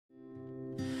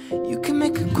You can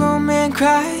make a grown man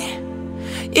cry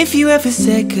if you ever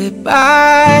said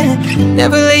goodbye.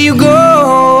 Never let you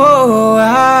go.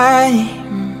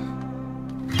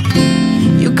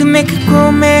 You can make a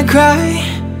grown man cry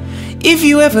if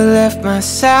you ever left my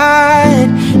side.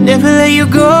 Never let you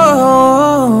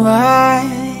go.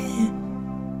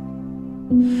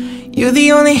 You're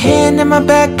the only hand in my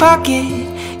back pocket.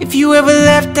 If you ever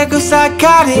left, I go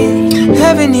psychotic.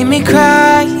 Heaven hear me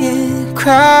crying,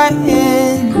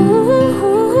 crying.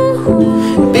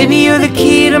 Baby, you're the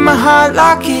key to my heart,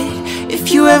 lock it.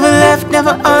 If you ever left,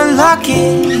 never unlock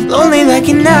it. Lonely like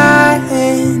an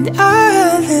island,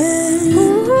 island.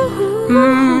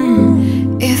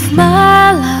 If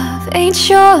my love ain't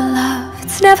your love,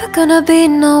 it's never gonna be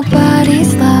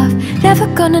nobody's love. Never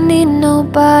gonna need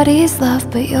nobody's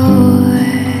love but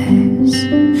yours.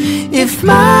 If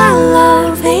my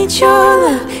love ain't your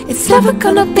love, it's never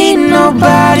gonna be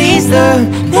nobody's love.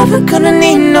 Never gonna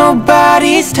need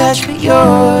nobody's touch but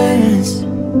yours.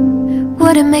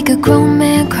 Wouldn't make a grown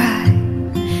man cry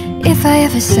if I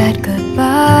ever said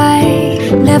goodbye.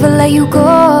 Never let you go.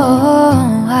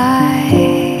 I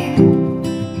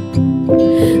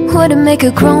wouldn't make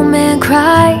a grown man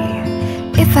cry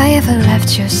if I ever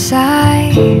left your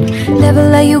side. Never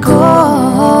let you go.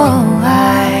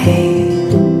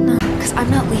 Cause I'm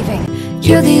not leaving.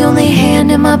 You're the only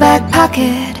hand in my back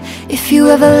pocket. If you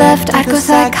ever left, I'd go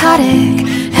psychotic.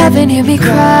 Heaven hear me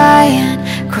crying,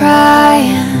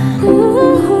 crying.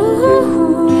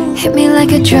 Hit me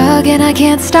like a drug and I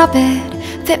can't stop it.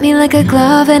 Fit me like a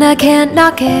glove and I can't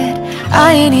knock it.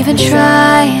 I ain't even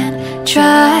trying,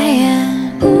 trying.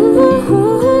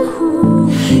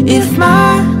 If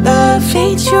my love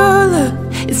ain't your love,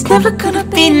 it's never gonna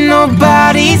be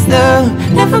nobody's love.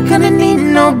 Never gonna need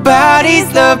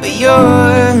nobody's love but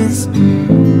yours.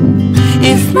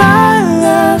 If my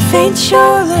love ain't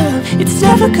your love, it's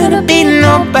never gonna be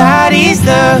nobody's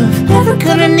love. Never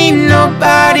gonna need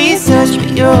nobody's touch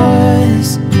but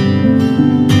yours.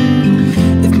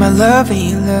 If my love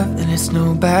ain't your love, then it's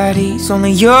nobody's.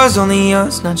 Only yours,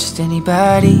 not just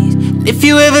anybody's. If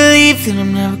you ever leave, then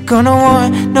I'm never gonna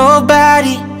want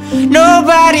nobody,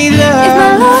 nobody love. If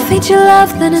my love ain't your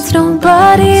love, then it's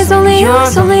nobody's. Only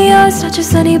yours, not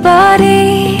just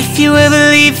anybody. If you ever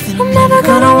leave, then I'm never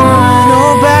gonna want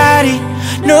nobody,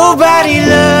 nobody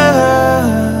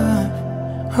love.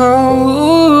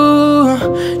 Oh,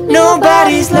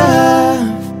 nobody's love.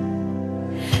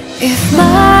 If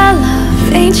my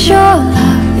love ain't your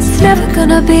love, it's never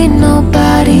gonna be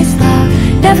nobody's love.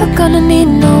 Never gonna need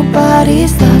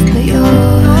nobody's love but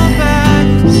yours.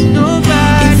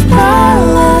 If my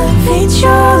love ain't your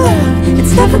love,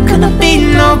 it's never gonna be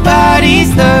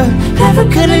nobody's love. Never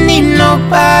gonna need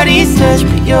nobody's touch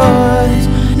but yours.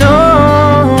 No.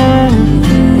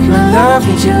 If my love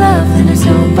ain't your love, then it's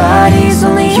nobody's.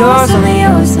 Only yours,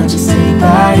 not just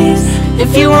anybody's.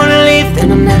 If you wanna leave,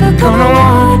 then I'm never gonna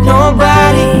want